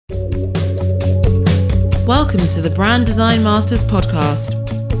Welcome to the Brand Design Masters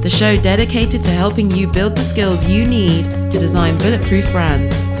podcast, the show dedicated to helping you build the skills you need to design bulletproof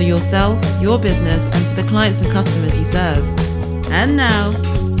brands for yourself, your business, and for the clients and customers you serve. And now,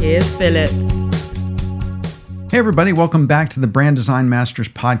 here's Philip. Hey everybody, welcome back to the Brand Design Masters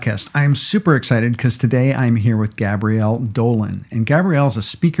podcast. I am super excited because today I'm here with Gabrielle Dolan. And Gabrielle is a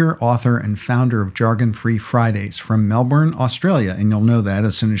speaker, author, and founder of Jargon Free Fridays from Melbourne, Australia. And you'll know that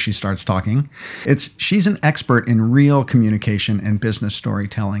as soon as she starts talking. She's an expert in real communication and business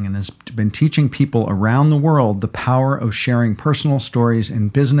storytelling and has been teaching people around the world the power of sharing personal stories in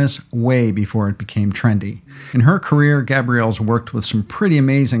business way before it became trendy. In her career, Gabrielle's worked with some pretty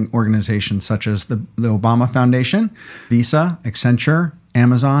amazing organizations such as the Obama Foundation, Visa, Accenture,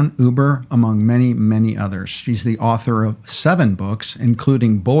 Amazon, Uber, among many, many others. She's the author of 7 books,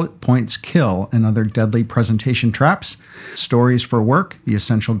 including Bullet Points Kill and Other Deadly Presentation Traps, Stories for Work, The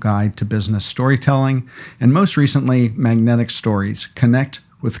Essential Guide to Business Storytelling, and most recently, Magnetic Stories, Connect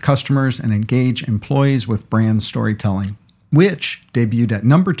with Customers and Engage Employees with Brand Storytelling, which debuted at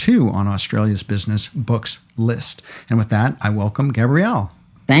number 2 on Australia's Business Books list. And with that, I welcome Gabrielle.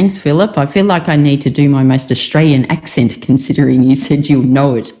 Thanks, Philip. I feel like I need to do my most Australian accent, considering you said you'll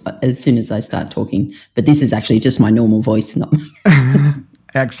know it as soon as I start talking. But this is actually just my normal voice.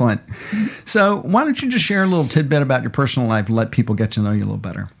 Excellent. So why don't you just share a little tidbit about your personal life and let people get to know you a little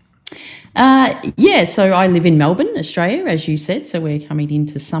better? So I live in Melbourne, Australia, as you said. So we're coming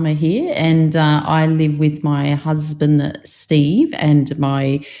into summer here. And I live with my husband, Steve, and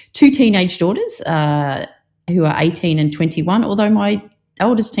my 2 teenage daughters who are 18 and 21, although my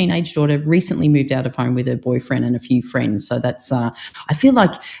eldest teenage daughter recently moved out of home with her boyfriend and a few friends. So that's, I feel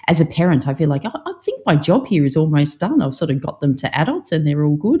like as a parent, I I think my job here is almost done. I've sort of got them to adults and they're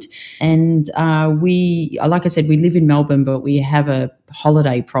all good. And like I said, we live in Melbourne, but we have a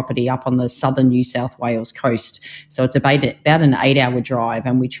holiday property up on the southern New South Wales coast. So it's about an 8-hour drive,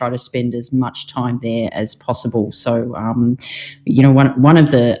 and we try to spend as much time there as possible. So, one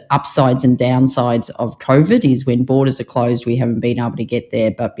of the upsides and downsides of COVID is when borders are closed, we haven't been able to get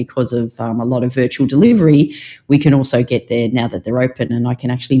there. But because of a lot of virtual delivery, we can also get there now that they're open, and I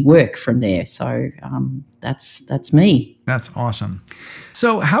can actually work from there. So that's me. That's awesome.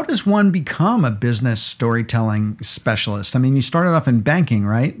 So how does one become a business storytelling specialist? I mean, you started off in banking,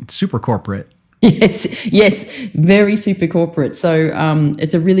 right? It's super corporate. Yes, very super corporate. So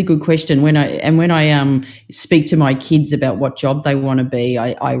it's a really good question. When I speak to my kids about what job they want to be,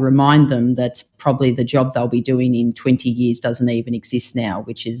 I remind them that probably the job they'll be doing in 20 years doesn't even exist now,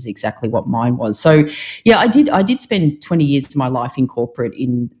 which is exactly what mine was. So yeah, I did spend 20 years of my life in corporate,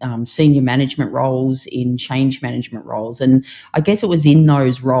 in senior management roles, in change management roles. And I guess it was in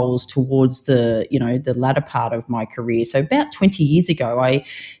those roles towards the latter part of my career. So about 20 years ago, I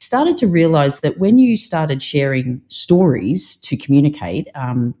started to realize that when you started sharing stories to communicate,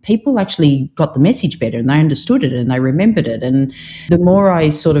 people actually got the message better and they understood it and they remembered it. And the more I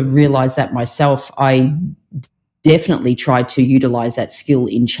sort of realized that myself, I definitely try to utilize that skill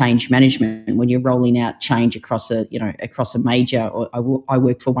in change management when you're rolling out change across a major, or I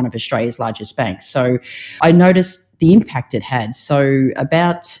work for one of Australia's largest banks. So I noticed the impact it had. So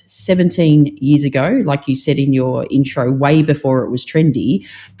about 17 years ago, like you said in your intro, way before it was trendy,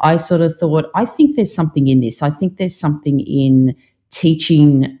 I sort of thought, I think there's something in this. I think there's something in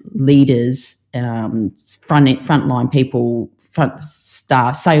teaching leaders, frontline people, front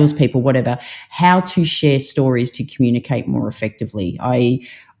staff, salespeople, whatever, how to share stories to communicate more effectively. I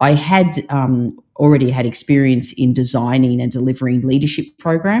had already had experience in designing and delivering leadership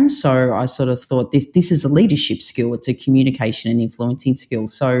programs, so I sort of thought this is a leadership skill. It's a communication and influencing skill.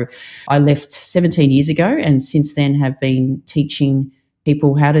 So I left 17 years ago, and since then have been teaching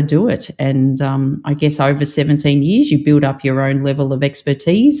people how to do it. And I guess over 17 years, you build up your own level of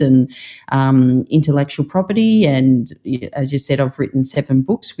expertise and intellectual property. And as you said, I've written 7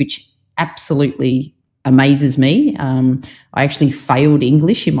 books, which absolutely amazes me. I actually failed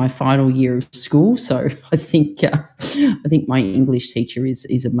English in my final year of school. So I think my English teacher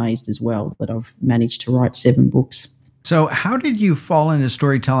is amazed as well that I've managed to write 7 books. So how did you fall into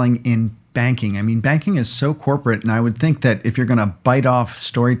storytelling in banking? I mean, banking is so corporate, and I would think that if you're going to bite off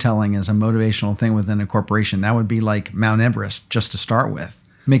storytelling as a motivational thing within a corporation, that would be like Mount Everest just to start with,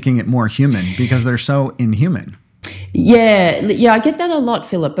 making it more human because they're so inhuman. Yeah, I get that a lot,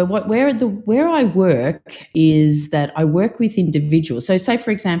 Philip. But where I work is that I work with individuals. So, say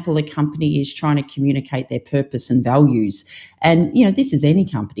for example, a company is trying to communicate their purpose and values, and this is any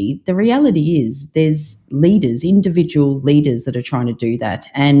company. The reality is there's leaders, individual leaders that are trying to do that,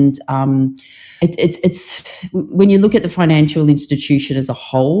 and it's when you look at the financial institution as a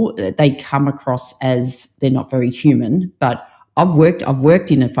whole, they come across as they're not very human, but I've worked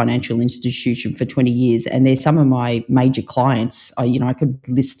in a financial institution for 20 years, and they're some of my major clients. I could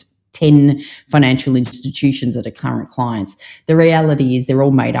list 10 financial institutions that are current clients. The reality is they're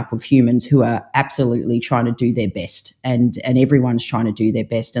all made up of humans who are absolutely trying to do their best, and everyone's trying to do their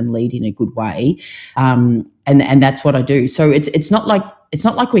best and lead in a good way. And that's what I do. So it's not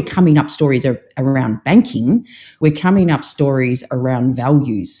like we're coming up stories around banking. We're coming up stories around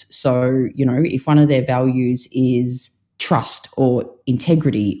values. So, if one of their values is trust or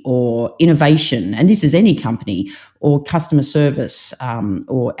integrity or innovation, and this is any company, or customer service,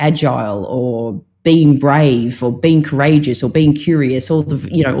 or agile, or being brave, or being courageous, or being curious, all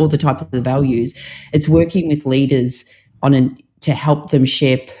the type of the values. It's working with leaders to help them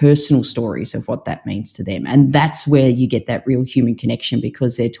share personal stories of what that means to them. And that's where you get that real human connection,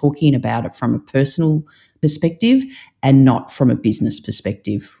 because they're talking about it from a personal perspective and not from a business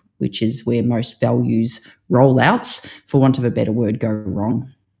perspective, which is where most values rollouts, for want of a better word, go wrong.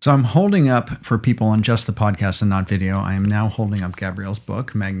 So I'm holding up, for people on just the podcast and not video, I am now holding up Gabrielle's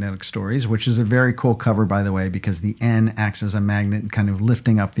book, Magnetic Stories, which is a very cool cover, by the way, because the N acts as a magnet, kind of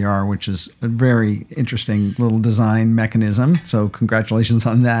lifting up the R, which is a very interesting little design mechanism. So congratulations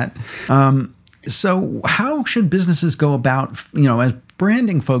on that. So how should businesses go about, as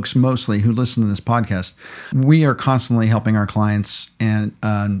branding folks mostly who listen to this podcast, we are constantly helping our clients and,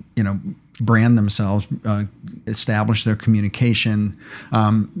 brand themselves, establish their communication,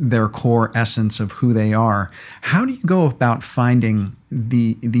 their core essence of who they are. How do you go about finding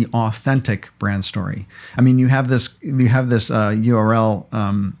the authentic brand story? I mean, you have this URL,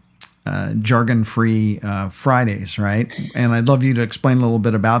 Jargon-Free Fridays, right? And I'd love you to explain a little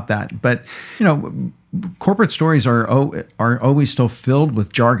bit about that. But corporate stories are always still filled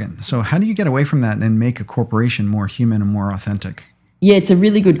with jargon. So how do you get away from that and make a corporation more human and more authentic? Yeah, it's a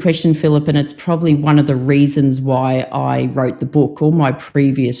really good question, Philip, and it's probably one of the reasons why I wrote the book. All my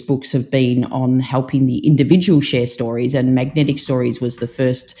previous books have been on helping the individual share stories, and Magnetic Stories was the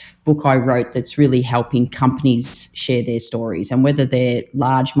first book I wrote that's really helping companies share their stories, and whether they're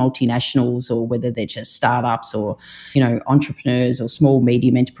large multinationals or whether they're just startups or entrepreneurs or small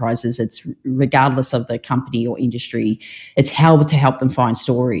medium enterprises, it's regardless of the company or industry, it's how to help them find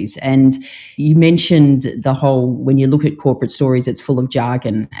stories. And you mentioned when you look at corporate stories, it's full of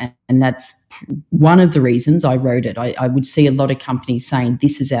jargon, and that's one of the reasons I wrote it. I would see a lot of companies saying,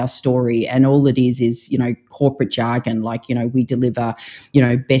 this is our story, and all it is corporate jargon, like, we deliver,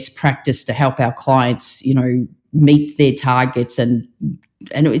 best practice to help our clients, meet their targets, and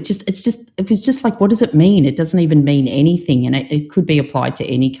it was just like, what does it mean? It doesn't even mean anything, and it could be applied to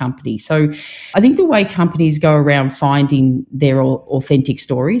any company. So I think the way companies go around finding their authentic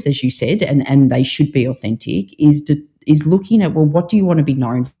stories, as you said, and they should be authentic, is looking at, well, what do you want to be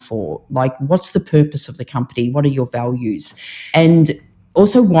known for? Like, what's the purpose of the company? What are your values? And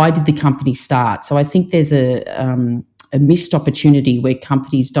also, why did the company start? So I think there's a missed opportunity where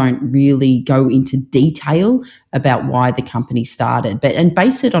companies don't really go into detail about why the company started, and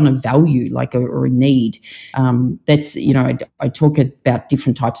base it on a value, like or a need. I talk about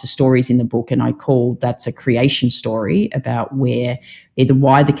different types of stories in the book, and I call that's a creation story about where either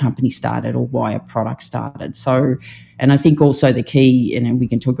why the company started or why a product started. So, and I think also the key, and we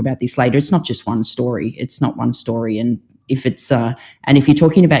can talk about this later, it's not just one story. It's not one story. And if you're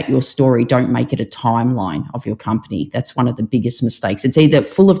talking about your story, don't make it a timeline of your company. That's one of the biggest mistakes. It's either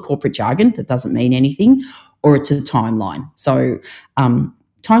full of corporate jargon that doesn't mean anything, or it's a timeline. So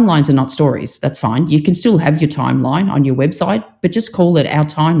timelines are not stories. That's fine. You can still have your timeline on your website, but just call it our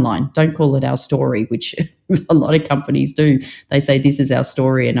timeline. Don't call it our story, which a lot of companies do. They say this is our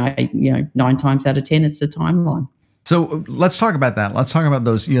story, and 9 times out of 10, it's a timeline. So let's talk about that. Let's talk about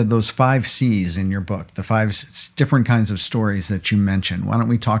those 5 C's in your book, the 5 different kinds of stories that you mentioned. Why don't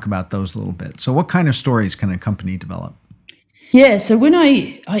we talk about those a little bit? So what kind of stories can a company develop? Yeah, so when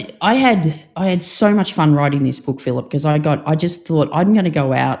I had so much fun writing this book, Philip, because I just thought, I'm going to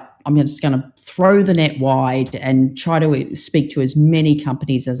go out, I'm just going to throw the net wide and try to speak to as many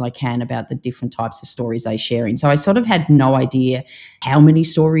companies as I can about the different types of stories they share in. So I sort of had no idea how many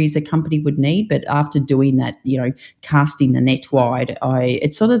stories a company would need, but after doing that, casting the net wide,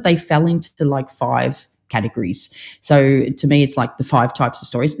 they fell into like 5 categories. So to me, it's like the 5 types of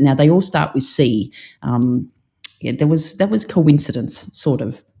stories. Now they all start with C. that was coincidence, sort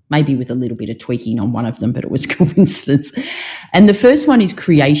of, maybe with a little bit of tweaking on one of them, but it was coincidence. And the first one is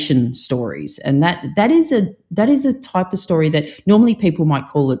creation stories, and that is a type of story that normally people might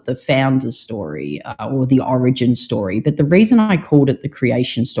call it the founder's story or the origin story. But the reason I called it the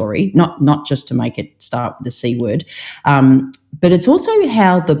creation story, not just to make it start with the C word, but it's also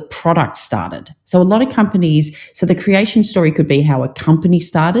how the product started. So a lot of companies, so the creation story could be how a company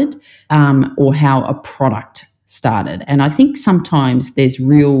started or how a product started. And I think sometimes there's a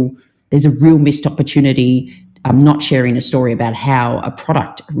real missed opportunity not sharing a story about how a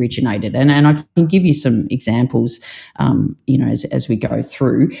product originated. And I can give you some examples, as we go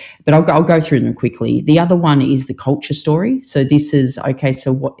through, but I'll go through them quickly. The other one is the culture story. So this is, okay,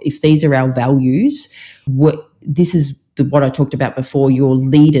 so what if these are our values? This is what I talked about before, your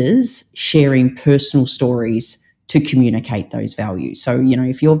leaders sharing personal stories to communicate those values. So,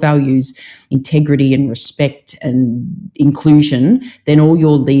 if your values integrity and respect and inclusion, then all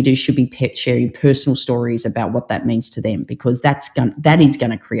your leaders should be sharing personal stories about what that means to them, because that is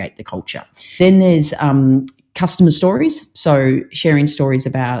going to create the culture. Then there's customer stories. So sharing stories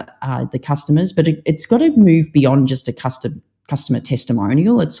about the customers, but it's got to move beyond just a customer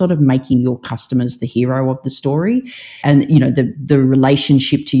testimonial. It's sort of making your customers the hero of the story, and the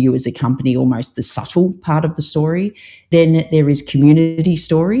relationship to you as a company, almost the subtle part of the story. Then there is community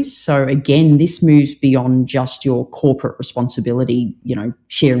stories. So again, this moves beyond just your corporate responsibility,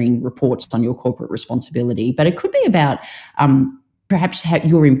 sharing reports on your corporate responsibility, but it could be about perhaps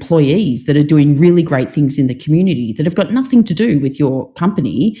your employees that are doing really great things in the community that have got nothing to do with your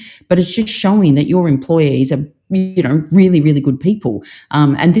company, but it's just showing that your employees are really, really good people.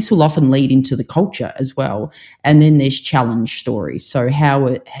 And this will often lead into the culture as well. And then there's challenge stories. So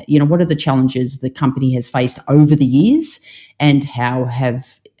what are the challenges the company has faced over the years, and how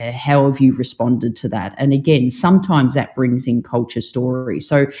have you responded to that? And again, sometimes that brings in culture story.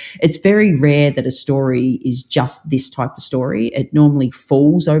 So it's very rare that a story is just this type of story. It normally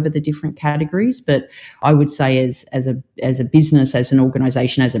falls over the different categories. But I would say as a business, as an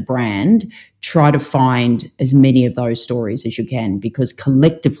organization, as a brand, try to find as many of those stories as you can, because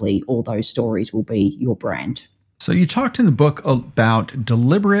collectively all those stories will be your brand. So you talked in the book about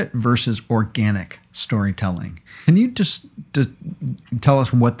deliberate versus organic storytelling. Can you just tell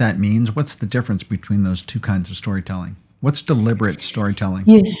us what that means? What's the difference between those two kinds of storytelling? What's deliberate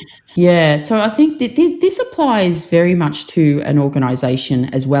storytelling? Yeah. So I think that this applies very much to an organization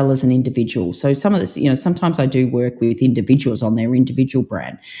as well as an individual. So some of this, sometimes I do work with individuals on their individual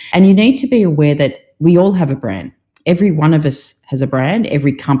brand, and you need to be aware that we all have a brand. Every one of us has a brand.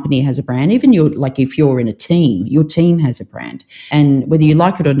 Every company has a brand. Even if you're in a team, your team has a brand. And whether you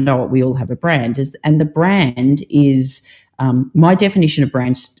like it or not, we all have a brand. And the brand is, my definition of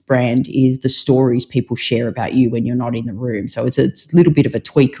brand is the stories people share about you when you're not in the room. So it's a little bit of a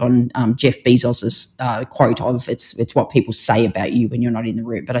tweak on Jeff Bezos's quote of it's what people say about you when you're not in the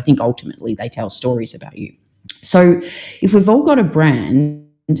room. But I think ultimately they tell stories about you. So if we've all got a brand,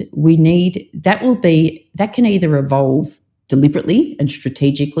 that can either evolve deliberately and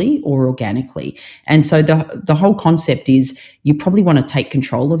strategically or organically. And so the whole concept is you probably want to take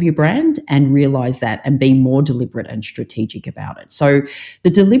control of your brand and realize that and be more deliberate and strategic about it. So the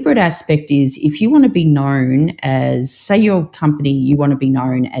deliberate aspect is, if you want to be known as, say your company, you want to be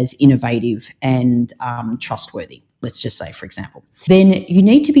known as innovative and trustworthy. Let's just say, for example, then you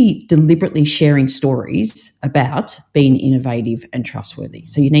need to be deliberately sharing stories about being innovative and trustworthy.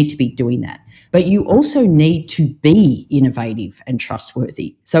 So you need to be doing that. But you also need to be innovative and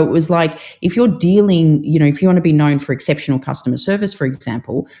trustworthy. So it was like, if you're dealing, if you want to be known for exceptional customer service, for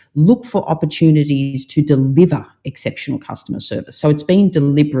example, look for opportunities to deliver exceptional customer service. So it's being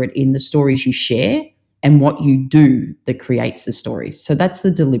deliberate in the stories you share and what you do that creates the stories. So that's the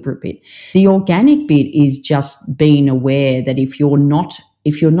deliberate bit. The organic bit is just being aware that if you're not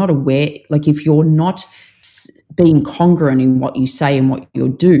aware, like if you're not being congruent in what you say and what you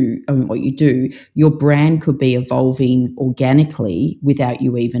do, your brand could be evolving organically without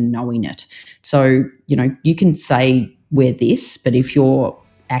you even knowing it. So, you can say we're this, but if you're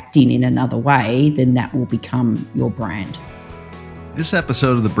acting in another way, then that will become your brand. This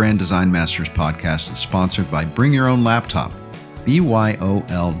episode of the Brand Design Masters podcast is sponsored by Bring Your Own Laptop.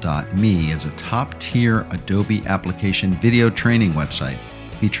 BYOL.me is a top-tier Adobe application video training website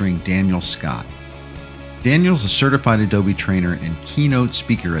featuring Daniel Scott. Daniel's a certified Adobe trainer and keynote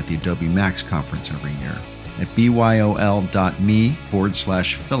speaker at the Adobe Max conference every year. At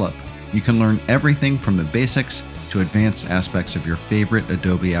BYOL.me/Philip, you can learn everything from the basics to advanced aspects of your favorite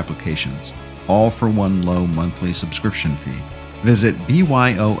Adobe applications, all for one low monthly subscription fee. Visit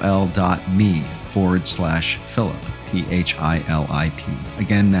BYOL.me BYOL.me/Philip, PHILIP.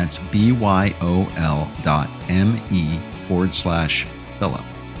 Again, that's BYOL.me/Philip.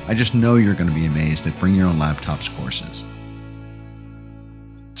 I just know you're going to be amazed at Bring Your Own Laptops courses.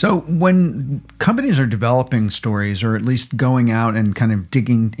 So when companies are developing stories, or at least going out and kind of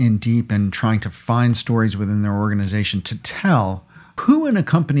digging in deep and trying to find stories within their organization to tell, who in a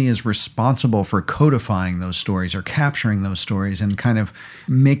company is responsible for codifying those stories or capturing those stories and kind of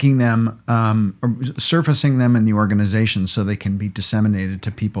making them, or surfacing them in the organization so they can be disseminated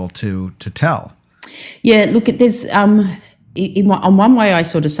to people to tell? Yeah, look, there's on one way I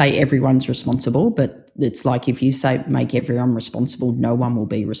sort of say everyone's responsible, but it's like if you say make everyone responsible, no one will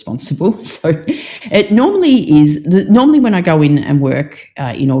be responsible. So it normally when I go in and work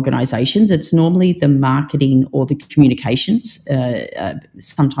in organizations, it's normally the marketing or the communications,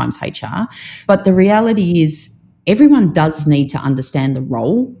 sometimes HR. But the reality is everyone does need to understand the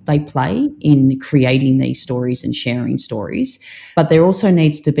role they play in creating these stories and sharing stories. But there also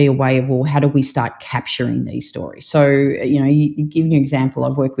needs to be a way of, well, how do we start capturing these stories? So, you give you an example.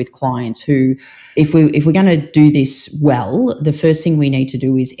 I've worked with clients who, if we're going to do this well, the first thing we need to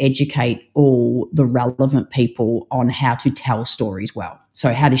do is educate all the relevant people on how to tell stories well.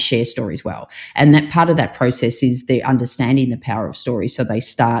 So how to share stories well. And that part of that process is the understanding the power of stories. So they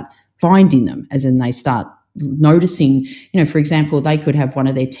start finding them, as in they start noticing, for example, they could have one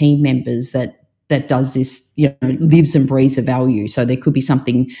of their team members that does this, lives and breathes a value. So there could be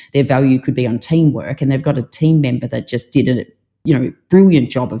something, their value could be on teamwork, and they've got a team member that just did a brilliant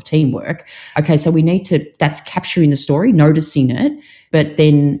job of teamwork. Okay, so we need to, that's capturing the story, noticing it, but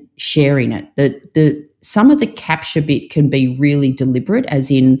then sharing it. Some of the capture bit can be really deliberate, as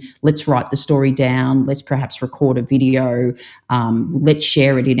in, let's write the story down, let's perhaps record a video, let's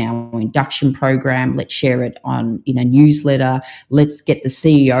share it in our induction program, let's share it in a newsletter, let's get the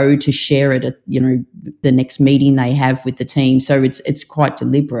CEO to share it at the next meeting they have with the team. So it's quite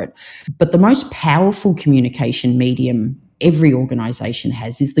deliberate. But the most powerful communication medium every organization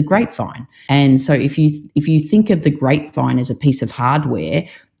has is the grapevine. And so if you think of the grapevine as a piece of hardware,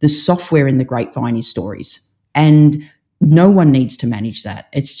 the software in the grapevine is stories. And no one needs to manage that.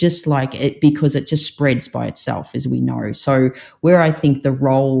 It's just like it, because it just spreads by itself, as we know. So where I think the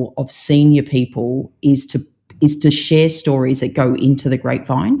role of senior people is to share stories that go into the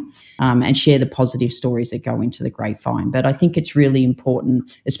grapevine, and share the positive stories that go into the grapevine. But I think it's really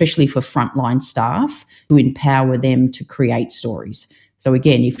important, especially for frontline staff, to empower them to create stories. So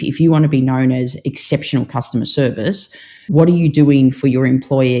again, if you want to be known as exceptional customer service, what are you doing for your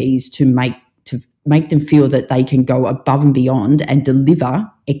employees to make them feel that they can go above and beyond and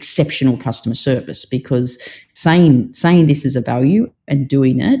deliver exceptional customer service? Because saying this is a value and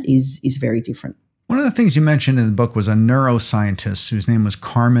doing it is very different. One of the things you mentioned in the book was a neuroscientist whose name was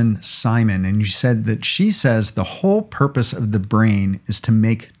Carmen Simon, and you said that she says the whole purpose of the brain is to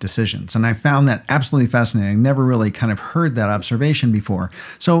make decisions. And I found that absolutely fascinating. I never really kind of heard that observation before.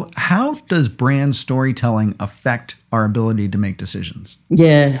 So how does brand storytelling affect our ability to make decisions?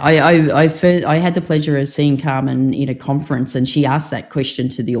 Yeah, I had the pleasure of seeing Carmen in a conference, and she asked that question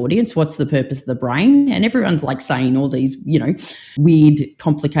to the audience: what's the purpose of the brain? And everyone's like saying all these, weird,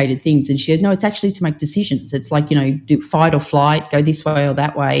 complicated things. And she said, no, it's actually to make decisions. It's like, do fight or flight, go this way or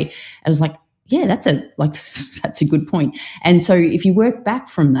that way. I was like, yeah, that's a good point. And so if you work back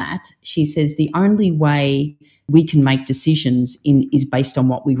from that, she says the only way we can make decisions is based on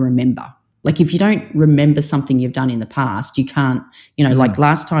what we remember. Like if you don't remember something you've done in the past, you can't, like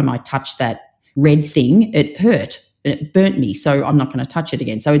last time I touched that red thing, it hurt, it burnt me. So I'm not going to touch it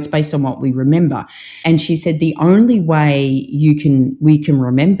again. So it's based on what we remember. And she said the only way we can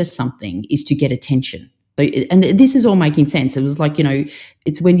remember something is to get attention. So, and this is all making sense. It was like,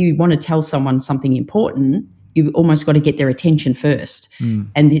 it's when you want to tell someone something important, you've almost got to get their attention first.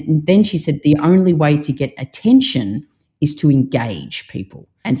 And then she said the only way to get attention is to engage people.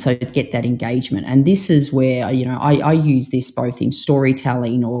 And so to get that engagement. And this is where, I use this both in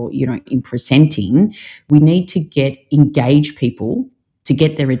storytelling or, in presenting. We need to engage people to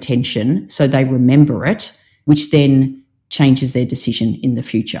get their attention so they remember it, which then changes their decision in the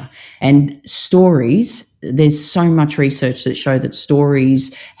future. And stories, there's so much research that show that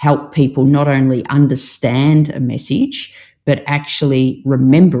stories help people not only understand a message, but actually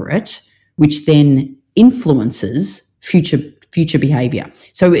remember it, which then influences future behavior.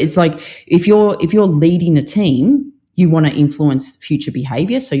 So it's like if you're leading a team, you want to influence future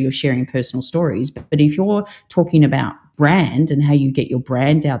behavior, so you're sharing personal stories. But if you're talking about brand and how you get your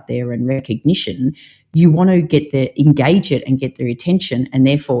brand out there and recognition, you want to engage it and get their attention, and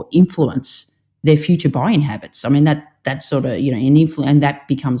therefore influence their future buying habits. I mean, that sort of, an influence, and that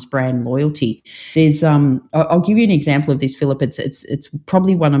becomes brand loyalty. There's I'll give you an example of this, Philip. It's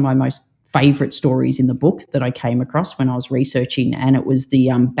probably one of my most favorite stories in the book that I came across when I was researching, and it was the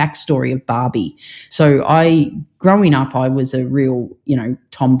backstory of Barbie. So growing up, I was a real,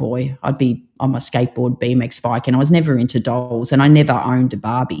 tomboy. I'd be on my skateboard, BMX bike, and I was never into dolls, and I never owned a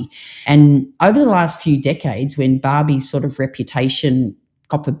Barbie. And over the last few decades, when Barbie's sort of reputation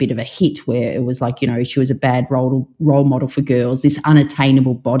got a bit of a hit, where it was like, she was a bad role model for girls, this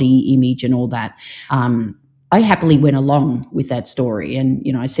unattainable body image and all that, I happily went along with that story. And,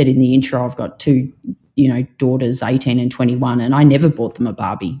 I said in the intro, I've got two, daughters, 18 and 21, and I never bought them a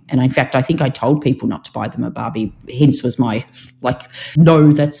Barbie. And in fact, I think I told people not to buy them a Barbie. Hence was my,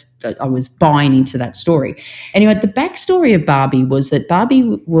 I was buying into that story. Anyway, the backstory of Barbie was that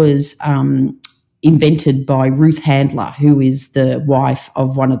Barbie was invented by Ruth Handler, who is the wife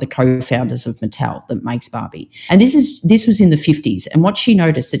of one of the co-founders of Mattel that makes Barbie. And this was in the 50s. And what she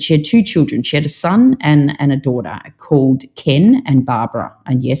noticed, that she had two children. She had a son and a daughter called Ken and Barbara.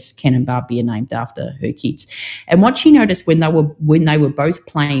 And yes, Ken and Barbie are named after her kids. And what she noticed when they were both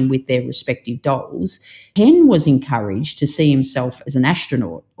playing with their respective dolls, Ken was encouraged to see himself as an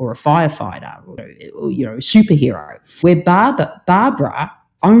astronaut or a firefighter or a superhero, where Barbara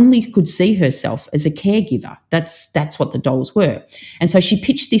only could see herself as a caregiver. That's what the dolls were. And so she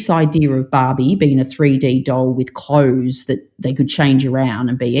pitched this idea of Barbie being a 3D doll with clothes that they could change around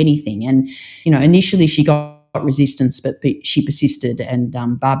and be anything. And, initially she got resistance, but she persisted, and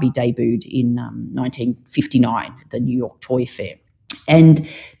Barbie debuted in 1959 at the New York Toy Fair. And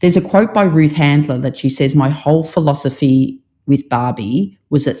there's a quote by Ruth Handler that she says, "My whole philosophy with Barbie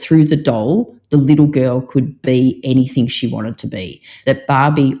was that through the doll, the little girl could be anything she wanted to be, that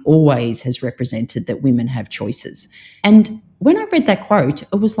Barbie always has represented that women have choices." And when I read that quote,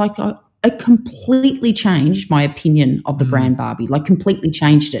 it was like it completely changed my opinion of the brand Barbie, completely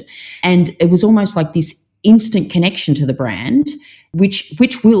changed it. And it was almost like this instant connection to the brand, which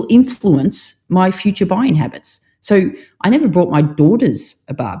will influence my future buying habits. So I never brought my daughters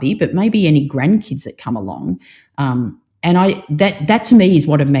a Barbie, but maybe any grandkids that come along. And that to me is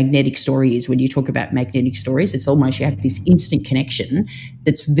what a magnetic story is. When you talk about magnetic stories, it's almost you have this instant connection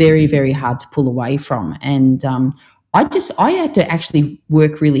that's very, very hard to pull away from. And I had to actually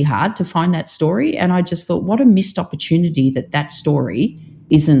work really hard to find that story. And I just thought, what a missed opportunity that story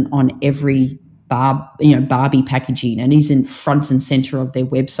isn't on every Barbie packaging and isn't front and center of their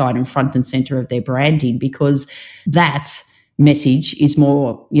website and front and center of their branding, because that message is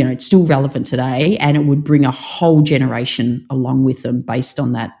more, it's still relevant today, and it would bring a whole generation along with them based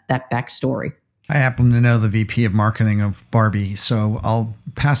on that backstory. I happen to know the VP of marketing of Barbie, so I'll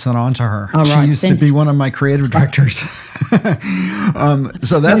pass that on to her. All she right, used to be one of my creative directors.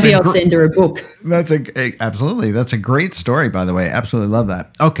 So that's maybe I'll send her a book. Absolutely. That's a great story, by the way. Absolutely love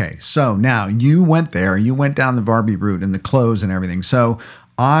that. Okay, so now you went down the Barbie route and the clothes and everything. So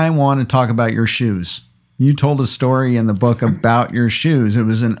I want to talk about your shoes. You told a story in the book about your shoes. It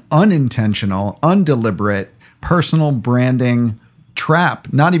was an unintentional, undeliberate, personal branding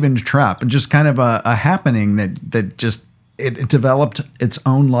trap, not even a trap, but just kind of a happening that just it developed its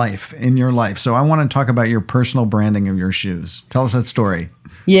own life in your life. So I want to talk about your personal branding of your shoes. Tell us that story.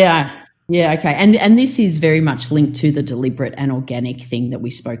 Yeah, okay. And this is very much linked to the deliberate and organic thing that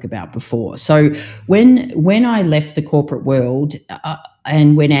we spoke about before. So when I left the corporate world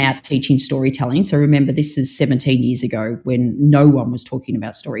and went out teaching storytelling, so remember this is 17 years ago when no one was talking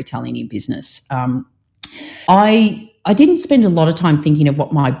about storytelling in business, I didn't spend a lot of time thinking of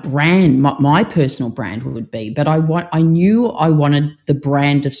what my brand, my personal brand would be, but I knew I wanted the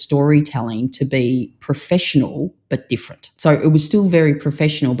brand of storytelling to be professional but different. So it was still very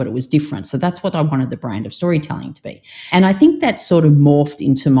professional, but it was different. So that's what I wanted the brand of storytelling to be. And I think that sort of morphed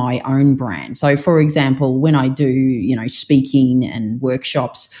into my own brand. So for example, when I do, speaking and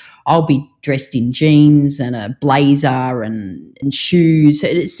workshops, I'll be dressed in jeans and a blazer and shoes.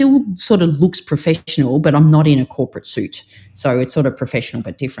 It still sort of looks professional, but I'm not in a corporate suit. So it's sort of professional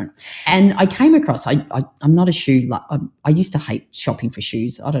but different. And I came across, I'm not a shoe, I used to hate shopping for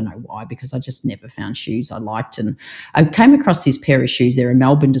shoes. I don't know why, because I just never found shoes I liked. And I came across this pair of shoes. They're a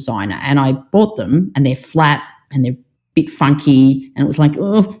Melbourne designer, and I bought them, and they're flat and they're bit funky, and it was like,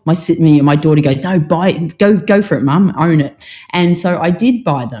 oh, my daughter goes, no, buy it, go for it, mum, own it. And so I did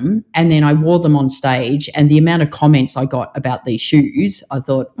buy them, and then I wore them on stage, and the amount of comments I got about these shoes, I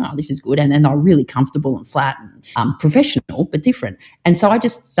thought, oh, this is good. And then they're really comfortable and flat and professional but different. And so I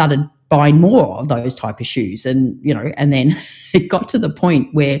just started buying more of those type of shoes, and and then it got to the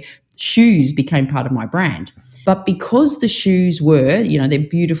point where shoes became part of my brand. But because the shoes were, they're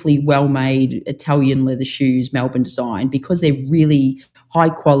beautifully well-made Italian leather shoes, Melbourne design, because they're really high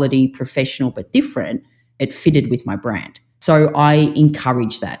quality, professional, but different, it fitted with my brand. So I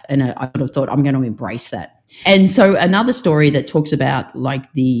encouraged that, and I sort of thought, I'm going to embrace that. And so another story that talks about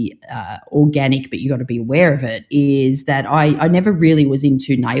like the organic, but you got to be aware of it, is that I never really was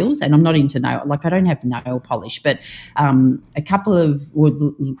into nails, and I'm not into nail. Like I don't have nail polish, but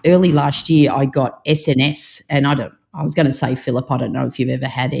early last year I got SNS, and I was going to say, Philip, I don't know if you've ever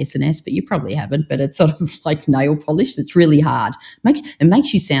had SNS, but you probably haven't, but it's sort of like nail polish that's really hard. It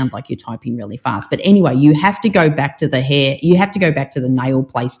makes you sound like you're typing really fast. But anyway, you have to go back to the hair. You have to go back to the nail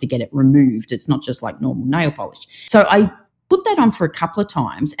place to get it removed. It's not just like normal nail polish. So I put that on for a couple of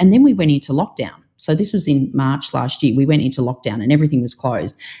times, and then we went into lockdown. So this was in March last year. We went into lockdown and everything was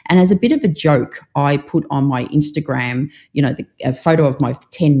closed. And as a bit of a joke, I put on my Instagram, a photo of my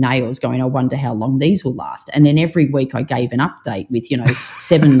 10 nails going, I wonder how long these will last. And then every week I gave an update with,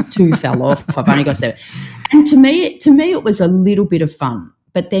 2 fell off. I've only got 7. And to me, it was a little bit of fun.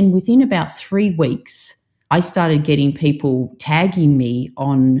 But then within about 3 weeks, I started getting people tagging me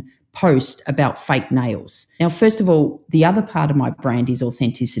on post about fake nails. Now, first of all, the other part of my brand is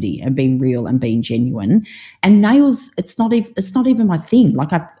authenticity and being real and being genuine. And nails, it's not even my thing.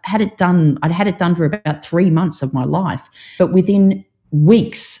 Like I'd had it done for about 3 months of my life. But within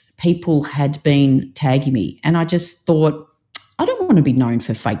weeks, people had been tagging me. And I just thought, I don't want to be known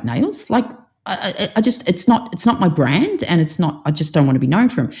for fake nails. Like it's not my brand, and I just don't want to be known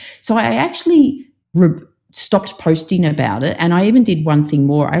for them. So I actually stopped posting about it. And I even did one thing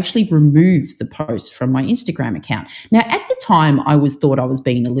more. I actually removed the post from my Instagram account. Now, at the time, I thought I was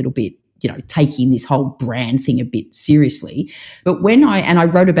being a little bit, taking this whole brand thing a bit seriously. But I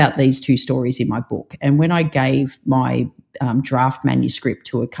wrote about these 2 stories in my book. And when I gave my draft manuscript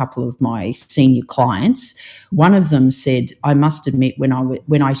to a couple of my senior clients, one of them said, I must admit,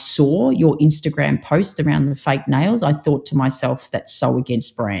 when I saw your Instagram post around the fake nails, I thought to myself, that's so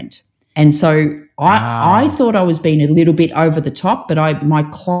against brand. And so I thought I was being a little bit over the top, but my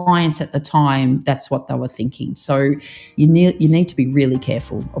clients at the time, that's what they were thinking. So you need to be really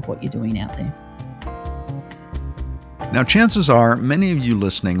careful of what you're doing out there. Now, chances are many of you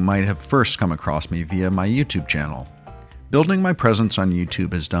listening might have first come across me via my YouTube channel. Building my presence on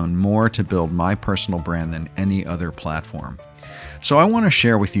YouTube has done more to build my personal brand than any other platform. So I want to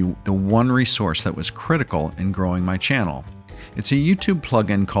share with you the one resource that was critical in growing my channel. It's a YouTube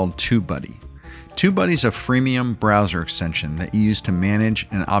plugin called TubeBuddy. TubeBuddy is a freemium browser extension that you use to manage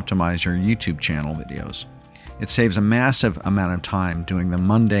and optimize your YouTube channel videos. It saves a massive amount of time doing the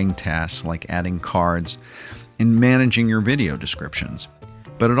mundane tasks like adding cards and managing your video descriptions.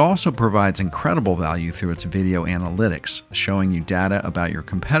 But it also provides incredible value through its video analytics, showing you data about your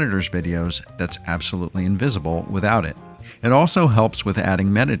competitors' videos that's absolutely invisible without it. It also helps with adding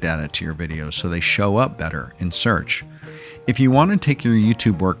metadata to your videos so they show up better in search. If you want to take your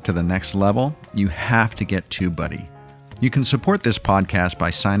YouTube work to the next level, you have to get TubeBuddy. You can support this podcast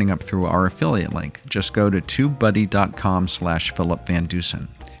by signing up through our affiliate link. Just go to tubebuddy.com/Philip Van Dusen.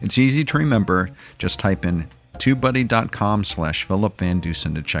 It's easy to remember. Just type in tubebuddy.com/Philip Van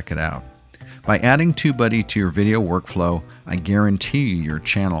Dusen to check it out. By adding TubeBuddy to your video workflow, I guarantee you your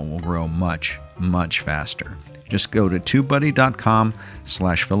channel will grow much, much faster. Just go to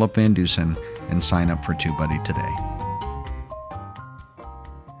tubebuddy.com/Philip Van Dusen and sign up for TubeBuddy today.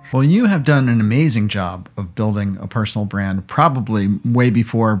 Well, you have done an amazing job of building a personal brand, probably way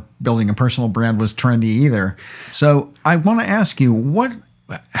before building a personal brand was trendy either. So I want to ask you,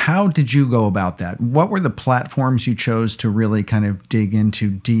 how did you go about that? What were the platforms you chose to really kind of dig into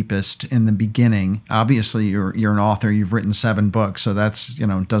deepest in the beginning? Obviously, you're an author. You've written 7 books, so that's,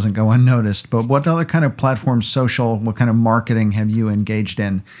 doesn't go unnoticed. But what other kind of platforms, social, what kind of marketing have you engaged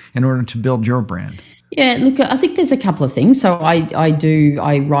in order to build your brand? Yeah, look, I think there's a couple of things. So I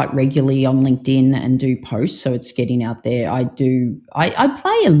write regularly on LinkedIn and do posts, so it's getting out there. I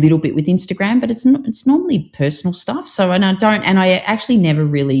play a little bit with Instagram, but it's normally personal stuff. So and I actually never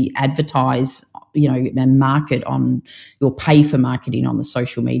really advertise, and market on or pay for marketing on the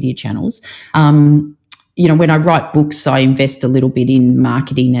social media channels. When I write books, I invest a little bit in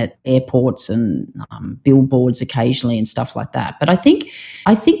marketing at airports and billboards occasionally and stuff like that. But I think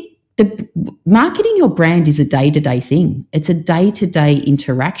marketing your brand is a day-to-day thing. It's a day-to-day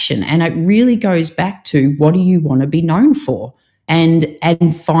interaction, and it really goes back to what do you want to be known for, and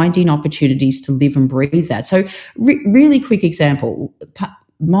finding opportunities to live and breathe that. So, really quick example: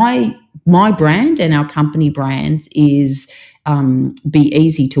 my brand and our company brand is be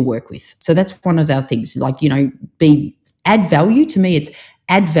easy to work with. So that's one of our things. Like add value. To me, it's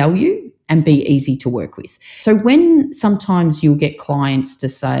add value and be easy to work with. So when sometimes you'll get clients to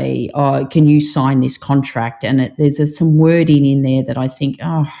say, oh, can you sign this contract? And there's some wording in there that I think,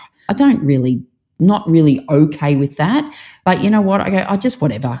 oh, I don't really, not really okay with that. But you know what? I just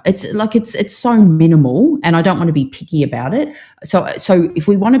whatever. It's like it's so minimal, and I don't want to be picky about it. So if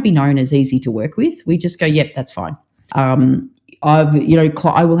we want to be known as easy to work with, we just go, yep, that's fine.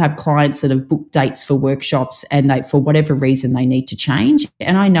 I will have clients that have booked dates for workshops, and they, for whatever reason, they need to change.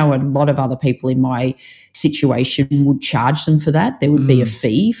 And I know a lot of other people in my situation would charge them for that. There would be a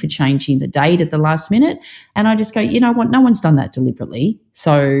fee for changing the date at the last minute. And I just go, you know what? No one's done that deliberately.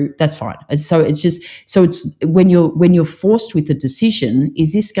 So that's fine. So it's when you're forced with a decision,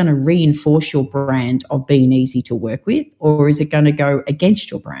 is this going to reinforce your brand of being easy to work with, or is it going to go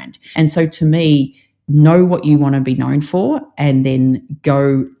against your brand? And so to me, know what you want to be known for, and then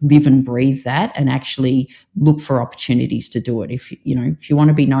go live and breathe that, and actually look for opportunities to do it. If you want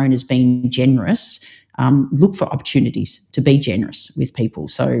to be known as being generous, look for opportunities to be generous with people.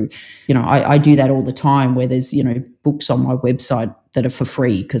 So, I do that all the time, where there's, books on my website that are for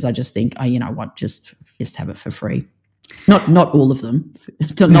free, because I just think, oh, you know what, just have it for free. Not all of them,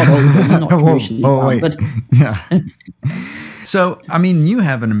 not all of them, not commercially done, but yeah. So, I mean, you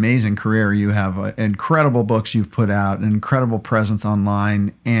have an amazing career. You have incredible books you've put out, an incredible presence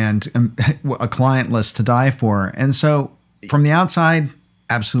online, and a client list to die for. And so, from the outside,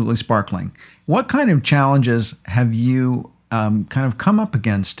 absolutely sparkling. What kind of challenges have you kind of come up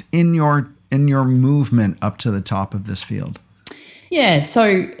against in your movement up to the top of this field? Yeah,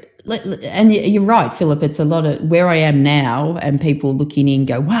 so, and you're right, Philip, it's a lot of where I am now, and people looking in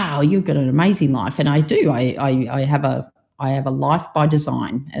go, wow, you've got an amazing life. And I do. I have a life by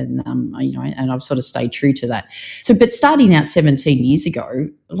design, and and I've sort of stayed true to that. So, but starting out 17 years ago,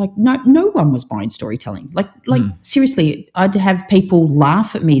 like no one was buying storytelling. Like seriously, I'd have people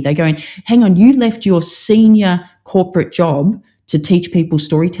laugh at me. They're going, "Hang on, you left your senior corporate job to teach people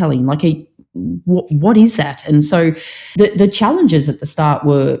storytelling? Like, what is that?" And so, the challenges at the start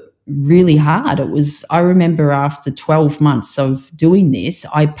were really hard. I remember after 12 months of doing this,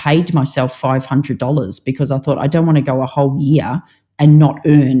 I paid myself $500 because I thought, I don't want to go a whole year and not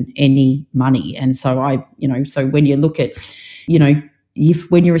earn any money. And so so when you look at,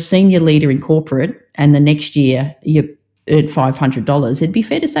 when you're a senior leader in corporate and the next year you earn $500, it'd be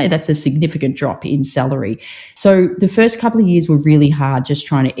fair to say that's a significant drop in salary. So the first couple of years were really hard, just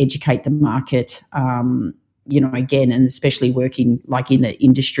trying to educate the market, again, and especially working like in the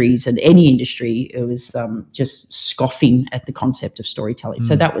industries, and any industry, it was just scoffing at the concept of storytelling.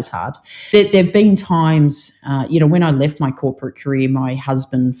 So that was hard. There have been times, when I left my corporate career, my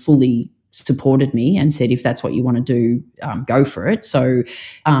husband fully supported me and said, if that's what you want to do, go for it. So,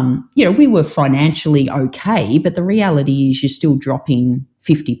 we were financially okay, but the reality is you're still dropping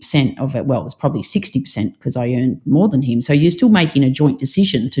 50% of it. Well, it was probably 60% because I earned more than him. So you're still making a joint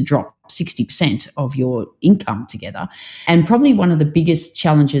decision to drop 60% of your income together. And probably one of the biggest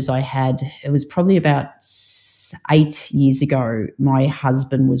challenges I had, it was probably about 8 years ago, my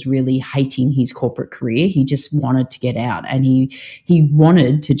husband was really hating his corporate career. He just wanted to get out, and he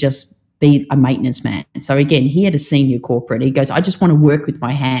wanted to just be a maintenance man. So again, he had a senior corporate. He goes, I just want to work with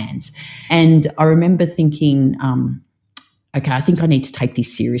my hands. And I remember thinking, okay, I think I need to take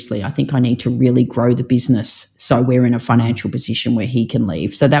this seriously. I think I need to really grow the business so we're in a financial position where he can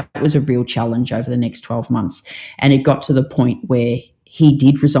leave. So that was a real challenge over the next 12 months. And it got to the point where he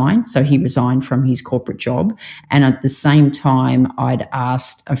did resign. So he resigned from his corporate job. And at the same time, I'd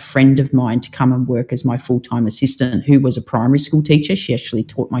asked a friend of mine to come and work as my full-time assistant, who was a primary school teacher. She actually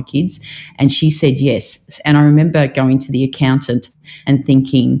taught my kids. And she said yes. And I remember going to the accountant and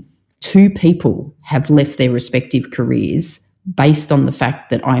thinking, 2 people have left their respective careers based on the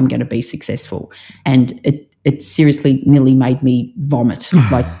fact that I'm going to be successful. And it seriously nearly made me vomit,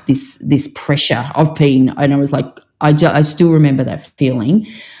 like this pressure of being, and I was like, I still remember that feeling.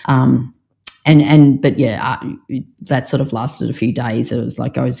 But that sort of lasted a few days. It was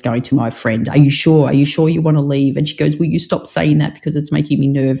like I was going to my friend, are you sure you want to leave? And she goes, will you stop saying that because it's making me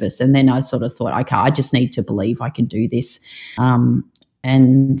nervous? And then I sort of thought, okay, I just need to believe I can do this. But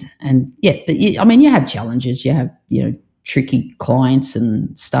you have challenges, you have, tricky clients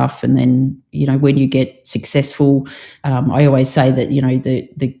and stuff. And then, when you get successful, I always say that,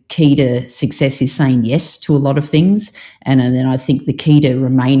 the key to success is saying yes to a lot of things. And then I think the key to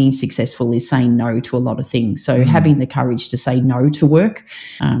remaining successful is saying no to a lot of things. So having the courage to say no to work.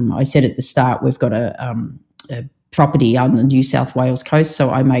 I said at the start, we've got a property on the New South Wales coast. So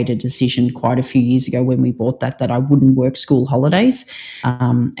I made a decision quite a few years ago when we bought that I wouldn't work school holidays.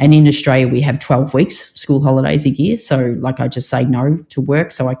 And in Australia, we have 12 weeks school holidays a year. So like I just say no to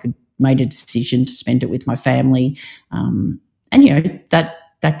work so I could made a decision to spend it with my family. And,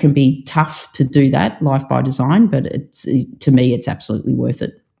 that can be tough to do that, life by design, but to me, it's absolutely worth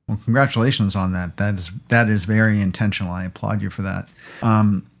it. Well, congratulations on that. That is very intentional. I applaud you for that.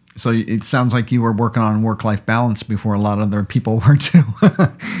 So it sounds like you were working on work-life balance before a lot of other people were too.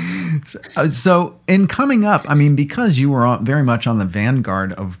 So in coming up, I mean, because you were very much on the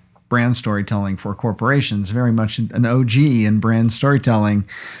vanguard of brand storytelling for corporations, very much an OG in brand storytelling,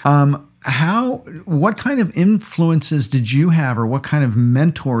 what kind of influences did you have, or what kind of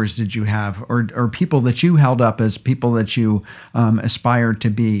mentors did you have, or people that you held up as people that you aspired to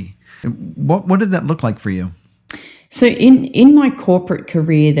be? What did that look like for you? So in my corporate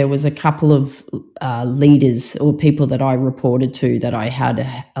career, there was a couple of leaders or people that I reported to that I had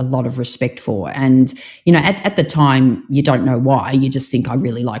a lot of respect for. And, at the time, you don't know why. You just think I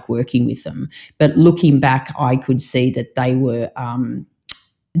really like working with them. But looking back, I could see that they were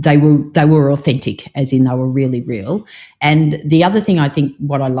authentic, as in they were really real. And the other thing I think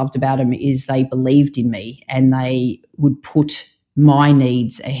what I loved about them is they believed in me, and they would put my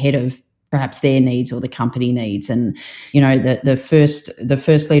needs ahead of perhaps their needs or the company needs. And, the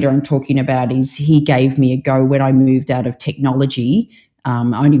first leader I'm talking about is he gave me a go when I moved out of technology,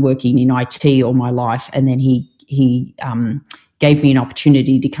 only working in IT all my life. And then he gave me an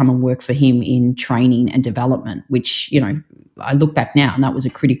opportunity to come and work for him in training and development, which, I look back now, and that was a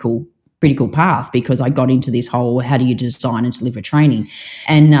critical path, because I got into this whole, how do you design and deliver training?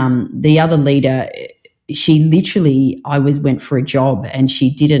 And the other leader, I went for a job and she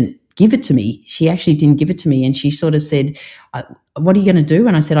didn't give it to me. She actually didn't give it to me. And she sort of said, what are you going to do?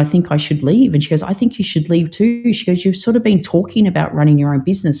 And I said, I think I should leave. And she goes, I think you should leave too. She goes, you've sort of been talking about running your own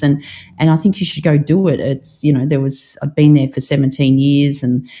business, and I think you should go do it. It's, I've been there for 17 years.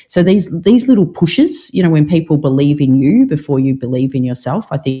 And so these little pushes, when people believe in you before you believe in yourself,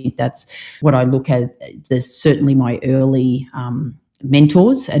 I think that's what I look at. There's certainly my early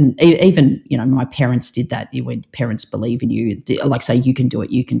mentors, and even my parents did that. When parents believe in you, like say you can do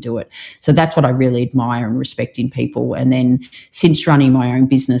it. So that's what I really admire and respect in people. And then since running my own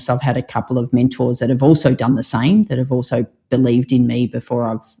business, I've had a couple of mentors that have also done the same, that have also believed in me before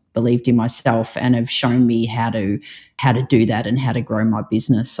I've believed in myself, and have shown me how to do that and how to grow my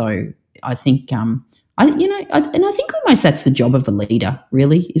business. So I think I think almost that's the job of a leader,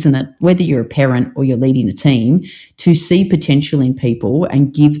 really, isn't it? Whether you're a parent or you're leading a team, to see potential in people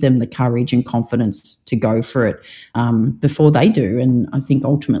and give them the courage and confidence to go for it before they do. And I think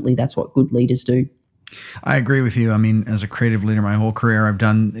ultimately that's what good leaders do. I agree with you. I mean, as a creative leader, my whole career, I've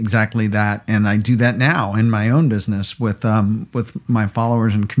done exactly that, and I do that now in my own business with my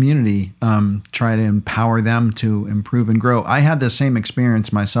followers and community. Try to empower them to improve and grow. I had the same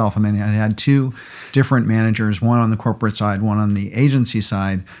experience myself. I mean, I had two different managers, one on the corporate side, one on the agency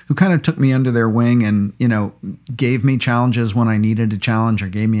side, who kind of took me under their wing and gave me challenges when I needed a challenge, or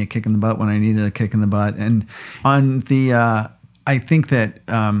gave me a kick in the butt when I needed a kick in the butt. And on the, I think that.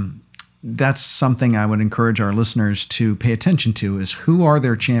 That's something I would encourage our listeners to pay attention to, is who are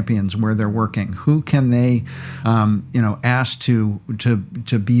their champions where they're working? Who can they, ask to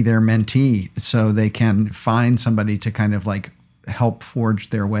be their mentee, so they can find somebody to kind of like help forge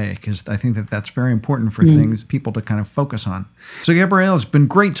their way? Because I think that that's very important for people to kind of focus on. So Gabrielle, it's been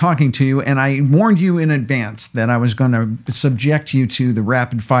great talking to you, and I warned you in advance that I was going to subject you to the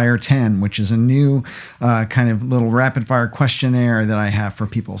Rapid Fire 10, which is a new kind of little rapid fire questionnaire that I have for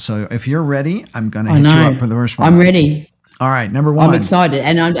people. So if you're ready, I'm going to hit you up for the first one. I'm ready. All right, number one. I'm excited,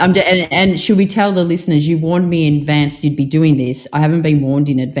 and should we tell the listeners you warned me in advance you'd be doing this? I haven't been warned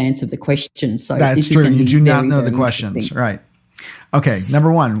in advance of the questions, so that's this true. Is you do not know the very questions, right? Okay, number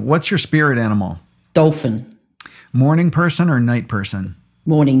one. What's your spirit animal? Dolphin. Morning person or night person?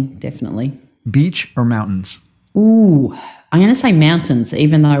 Morning, definitely. Beach or mountains? Ooh, I'm going to say mountains,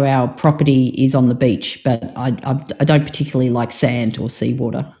 even though our property is on the beach, but I don't particularly like sand or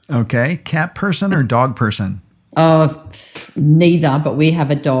seawater. Okay, cat person or dog person? Neither, but we have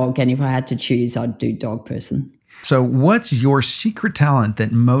a dog, and if I had to choose, I'd do dog person. So what's your secret talent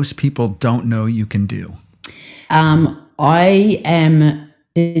that most people don't know you can do? I'm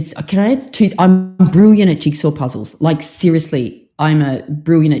brilliant at jigsaw puzzles. Like seriously, I'm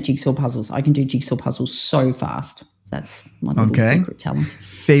brilliant at jigsaw puzzles. I can do jigsaw puzzles so fast. That's my little secret talent.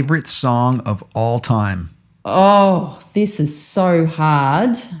 Favorite song of all time? Oh, this is so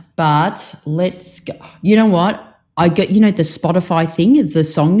hard, but let's go. You know what? I got, the Spotify thing is the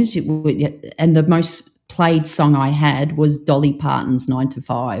songs, and the most played song I had was Dolly Parton's 9 to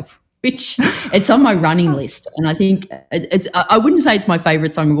 5. which it's on my running list. And I think I wouldn't say it's my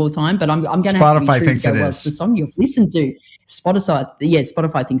favorite song of all time, but I'm going to have to be true thinks to go, it well, is. it's the song you've listened to.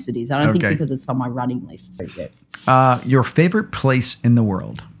 Spotify thinks it is. I don't think because it's on my running list. So, yeah. Your favorite place in the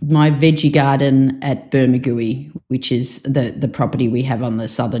world? My veggie garden at Bermagui, which is the property we have on the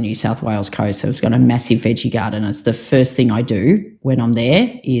southern New South Wales coast. So it's got a massive veggie garden. It's the first thing I do when I'm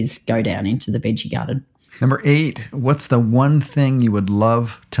there is go down into the veggie garden. Number 8, what's the one thing you would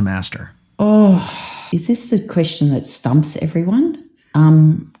love to master? Oh, is this a question that stumps everyone?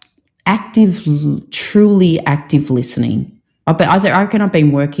 Truly active listening. I reckon I've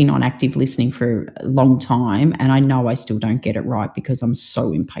been working on active listening for a long time, and I know I still don't get it right because I'm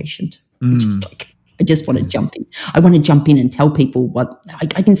so impatient. I just want to jump in. I want to jump in and tell people what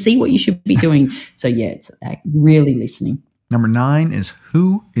I can see what you should be doing. So yeah, it's really listening. Number 9 is,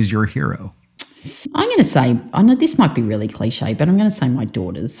 who is your hero? I'm going to say, I know this might be really cliche, but I'm going to say my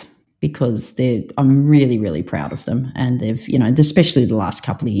daughters, because I'm really, really proud of them. And they've, especially the last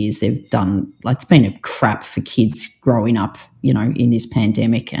couple of years, they've done, it's been a crap for kids growing up, in this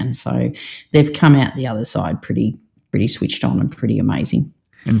pandemic. And so they've come out the other side pretty switched on and pretty amazing.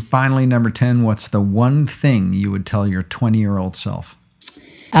 And finally, number 10, what's the one thing you would tell your 20-year-old self?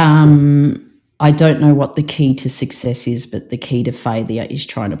 I don't know what the key to success is, but the key to failure is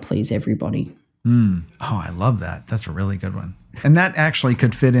trying to please everybody. Oh, I love that. That's a really good one. And that actually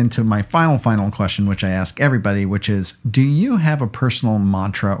could fit into my final question, which I ask everybody, which is, do you have a personal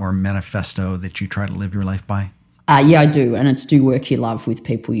mantra or manifesto that you try to live your life by? Yeah, I do. And it's do work you love with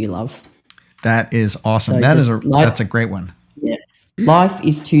people you love. That is awesome. So That's a great one. Yeah. Life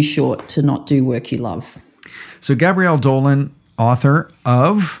is too short to not do work you love. So Gabrielle Dolan, author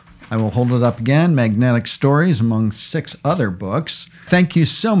of, I will hold it up again, Magnetic Stories, among 6 other books. Thank you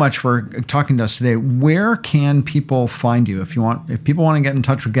so much for talking to us today. Where can people find you? If people want to get in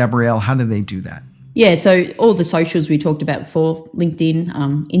touch with Gabrielle, how do they do that? Yeah, so all the socials we talked about before, LinkedIn,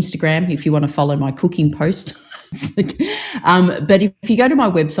 Instagram, if you want to follow my cooking post. But if you go to my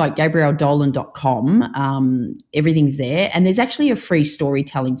website, gabrielledolan.com, everything's there. And there's actually a free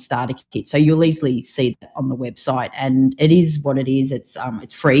storytelling starter kit. So you'll easily see that on the website. And it is what it is. It's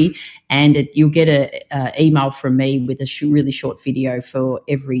free. And you'll get an email from me with a really short video for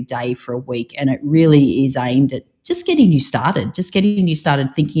every day for a week. And it really is aimed at just getting you started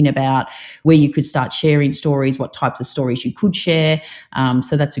thinking about where you could start sharing stories, what types of stories you could share.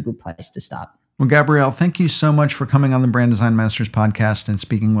 So that's a good place to start. Well, Gabrielle, thank you so much for coming on the Brand Design Masters podcast and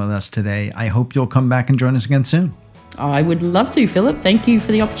speaking with us today. I hope you'll come back and join us again soon. I would love to, Philip. Thank you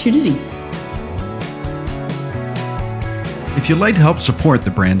for the opportunity. If you'd like to help support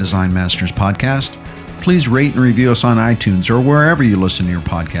the Brand Design Masters podcast, please rate and review us on iTunes or wherever you listen to your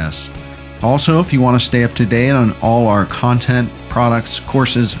podcasts. Also, if you want to stay up to date on all our content, products,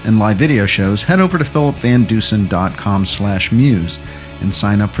 courses, and live video shows, head over to philipvandusen.com/muse and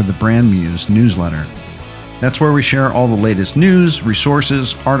sign up for the Brand Muse newsletter. That's where we share all the latest news,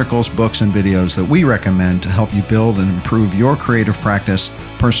 resources, articles, books, and videos that we recommend to help you build and improve your creative practice,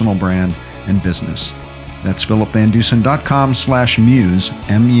 personal brand, and business. That's philipvandusen.com/muse,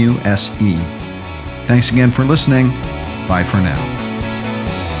 MUSE. Thanks again for listening. Bye for now.